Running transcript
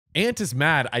Aunt is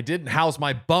mad I didn't house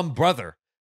my bum brother.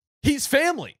 He's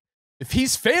family. If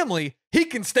he's family, he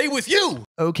can stay with you.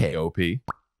 OKOP.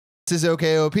 This is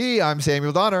OKOP. I'm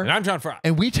Samuel Donner. And I'm John Frye.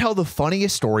 And we tell the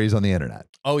funniest stories on the internet.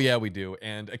 Oh, yeah, we do.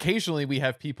 And occasionally we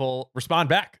have people respond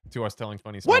back to us telling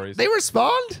funny stories. What? They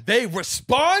respond? They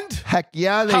respond? Heck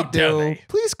yeah, they How do. dare they?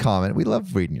 Please comment. We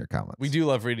love reading your comments. We do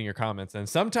love reading your comments. And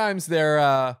sometimes they're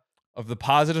of the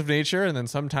positive nature, and then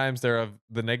sometimes they're of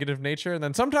the negative nature, and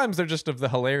then sometimes they're just of the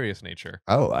hilarious nature.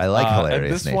 Oh, I like hilarious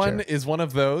and this nature. one is one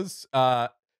of those. I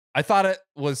thought it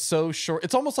was so short.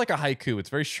 It's almost like a haiku. It's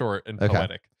very short and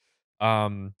poetic.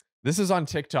 This is on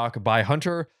TikTok by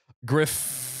Hunter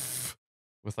Griff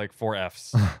with like 4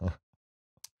 F's.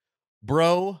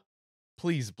 Bro,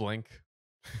 please blink.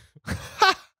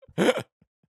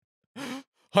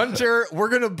 Hunter, we're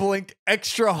going to blink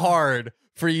extra hard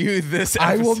for you this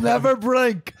episode. I will never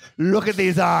blink. Look at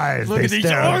these eyes. Look they at these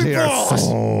stare into your eyeballs.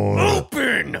 soul.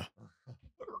 Open.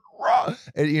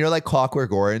 And you know, like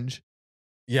Clockwork Orange,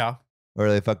 Yeah. or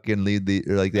they fucking leave the,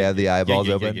 or like they have the eyeballs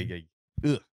open.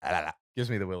 Ugh. Gives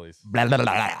me the willies. Blah, blah, blah,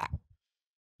 blah.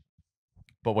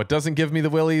 But what doesn't give me the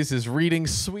willies is reading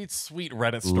sweet, sweet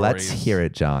Reddit stories. Let's hear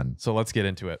it, John. So let's get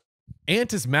into it.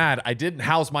 Aunt is mad I didn't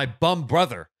house my bum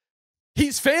brother.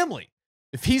 He's family.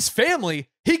 If he's family,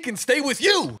 he can stay with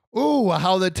you. Ooh,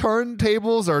 how the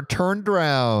turntables are turned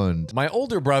around. My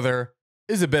older brother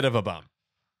is a bit of a bum.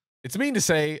 It's mean to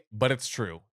say, but it's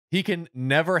true. He can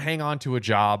never hang on to a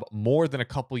job more than a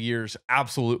couple years,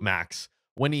 absolute max,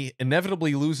 when he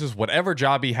inevitably loses whatever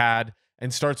job he had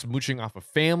and starts mooching off of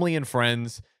family and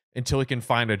friends until he can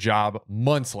find a job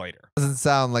months later. Doesn't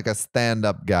sound like a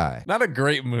stand-up guy. Not a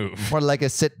great move. More like a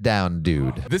sit-down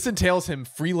dude. This entails him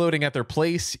freeloading at their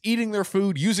place, eating their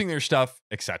food, using their stuff,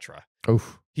 etc.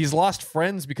 Oof. He's lost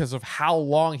friends because of how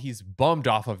long he's bummed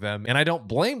off of them, and I don't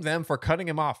blame them for cutting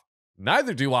him off.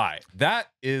 Neither do I. That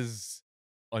is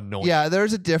annoying. Yeah,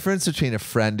 there's a difference between a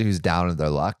friend who's down in their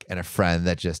luck and a friend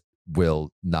that just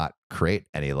will not create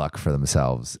any luck for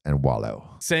themselves and wallow.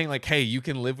 Saying like, hey, you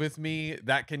can live with me,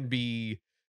 that can be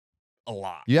a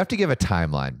lot. You have to give a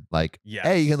timeline. Like, Yes.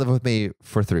 hey, you can live with me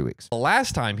for 3 weeks. The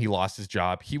last time he lost his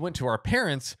job, he went to our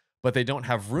parents, but they don't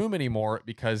have room anymore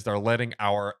because they're letting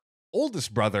our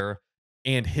oldest brother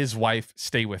and his wife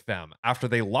stay with them after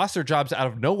they lost their jobs out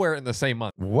of nowhere in the same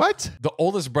month. What? The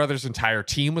oldest brother's entire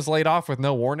team was laid off with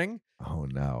no warning, Oh,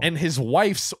 no. and his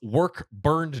wife's work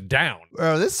burned down.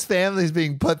 Bro, this family's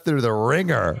being put through the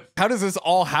ringer. How does this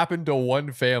all happen to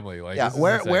one family? Like, Yeah, this is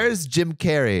insane. where's Jim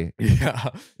Carrey? Yeah.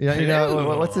 You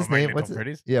know what's his my name? little What's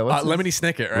pretties? Yeah, what's Lemony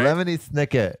Snicket, right? Lemony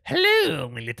Snicket. Hello,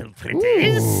 my little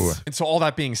pretties. Ooh. And so all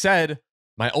that being said,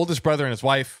 my oldest brother and his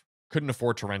wife couldn't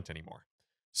afford to rent anymore.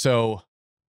 So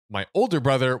my older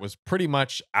brother was pretty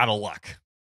much out of luck.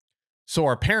 So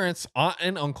our parents, aunt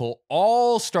and uncle,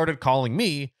 all started calling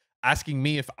me, asking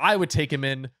me if I would take him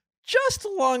in just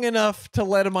long enough to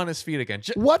let him on his feet again.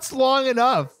 What's long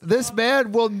enough? This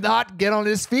man will not get on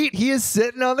his feet. He is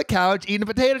sitting on the couch eating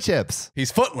potato chips.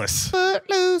 He's footless.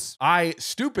 Footloose. I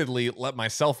stupidly let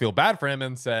myself feel bad for him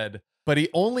and said, but he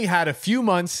only had a few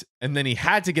months and then he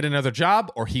had to get another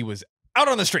job or he was out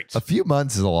on the streets. A few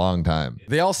months is a long time.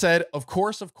 They all said, of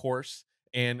course, of course.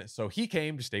 And so he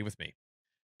came to stay with me.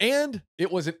 And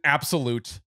it was an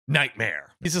absolute nightmare.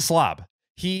 He's a slob.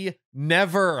 He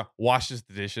never washes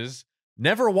the dishes,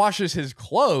 never washes his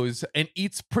clothes, and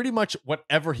eats pretty much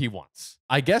whatever he wants.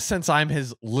 I guess since I'm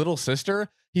his little sister,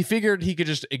 he figured he could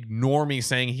just ignore me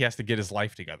saying he has to get his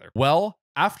life together. Well,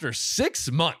 after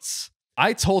 6 months,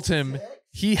 I told him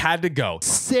he had to go.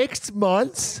 6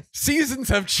 months? Seasons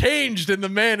have changed and the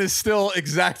man is still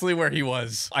exactly where he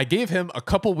was. I gave him a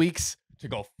couple weeks to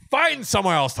go find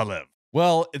somewhere else to live.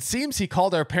 Well, it seems he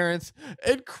called our parents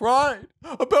and cried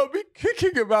about me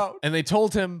kicking him out. And they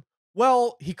told him,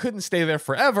 well, he couldn't stay there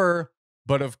forever.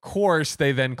 But of course,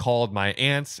 they then called my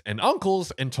aunts and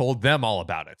uncles and told them all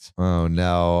about it. Oh,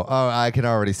 no. Oh, I can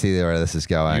already see where this is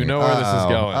going. You know where this is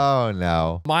going. Oh,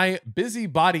 no. My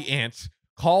busybody aunt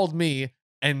called me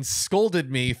and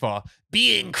scolded me for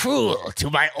being cruel to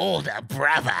my older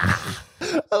brother.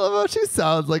 I love how she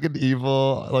sounds like an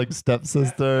evil, like,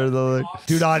 stepsister. They're like,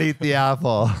 do not eat the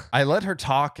apple. I let her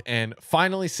talk and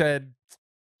finally said,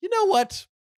 you know what?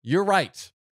 You're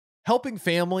right. Helping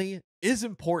family is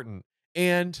important.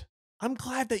 And I'm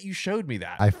glad that you showed me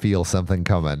that. I feel something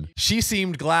coming. She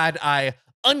seemed glad I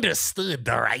understood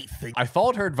the right thing. I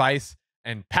followed her advice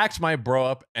and packed my bro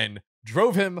up and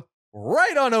drove him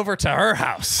right on over to her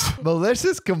house.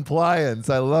 Malicious compliance.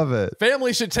 I love it.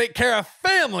 Family should take care of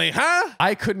family, huh?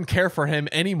 I couldn't care for him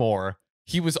anymore.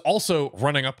 he was also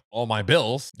running up all my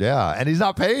bills. Yeah, and he's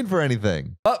not paying for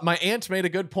anything. But my aunt made a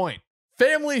good point.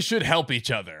 Family should help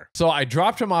each other. So I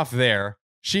dropped him off there.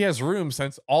 She has room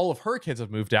since all of her kids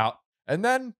have moved out. And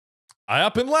then I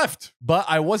up and left. But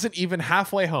I wasn't even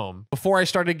halfway home before I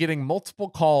started getting multiple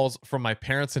calls from my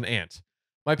parents and aunt.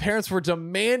 My parents were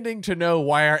demanding to know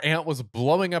why our aunt was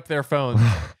blowing up their phones.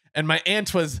 And my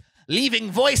aunt was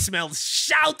leaving voicemails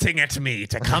shouting at me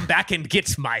to come back and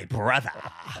get my brother.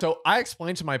 So I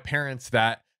explained to my parents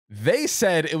that they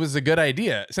said it was a good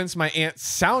idea since my aunt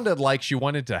sounded like she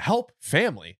wanted to help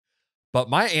family. But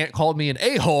my aunt called me an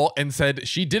a-hole and said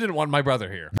she didn't want my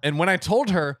brother here. And when I told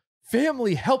her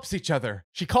family helps each other,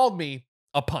 she called me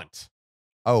a punt.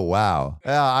 Oh, wow.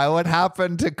 Yeah, what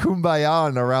happened to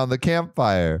Kumbaya around the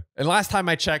campfire? And last time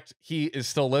I checked, he is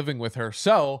still living with her.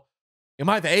 So am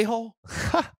I the a-hole?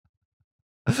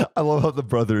 I love how the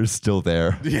brother is still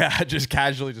there. Yeah, just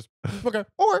casually just, okay.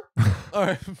 Or, All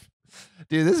right.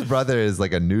 dude, this brother is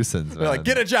like a nuisance, They're like, man.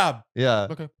 get a job. Yeah.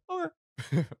 Okay.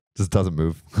 Just doesn't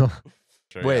move.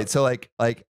 Sure, Wait, yeah. so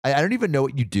I don't even know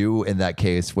what you do in that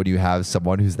case when you have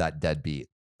someone who's that deadbeat.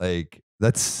 Like,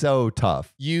 that's so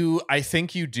tough. I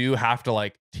think you do have to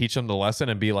like teach them the lesson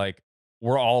and be like,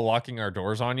 we're all locking our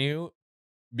doors on you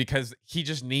because he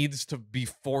just needs to be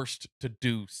forced to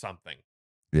do something.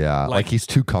 Yeah, like he's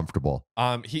too comfortable.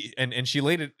 She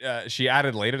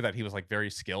added later that he was like very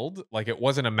skilled. Like it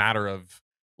wasn't a matter of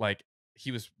like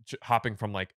he was hopping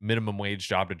from like minimum wage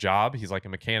job to job. He's like a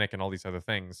mechanic and all these other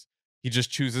things. He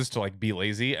just chooses to like be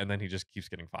lazy and then he just keeps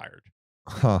getting fired.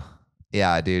 Huh.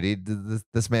 Yeah, dude.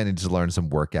 This man needs to learn some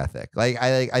work ethic.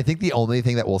 I think the only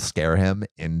thing that will scare him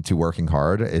into working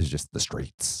hard is just the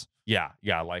streets. Yeah.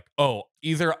 Like, oh,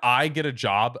 either I get a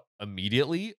job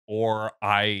immediately or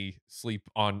I sleep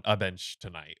on a bench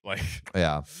tonight. Like,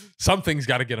 yeah, something's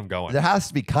got to get him going. There has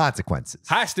to be consequences.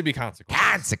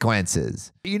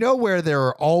 Consequences. You know where there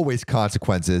are always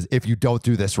consequences if you don't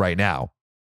do this right now.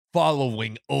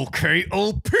 Following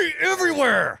OKOP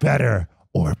everywhere. Better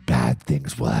or bad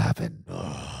things will happen.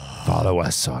 Follow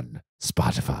us on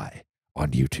Spotify,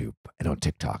 on YouTube, and on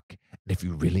TikTok. And if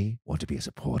you really want to be a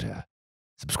supporter,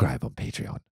 subscribe on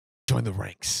Patreon. Join the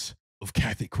ranks of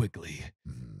Kathy Quigley,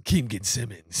 Keegan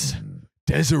Simmons,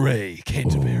 Desiree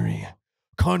Canterbury,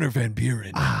 Connor Van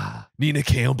Buren, Nina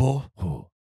Campbell,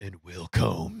 and Will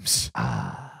Combs.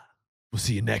 We'll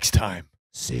see you next time.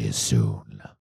 See you soon.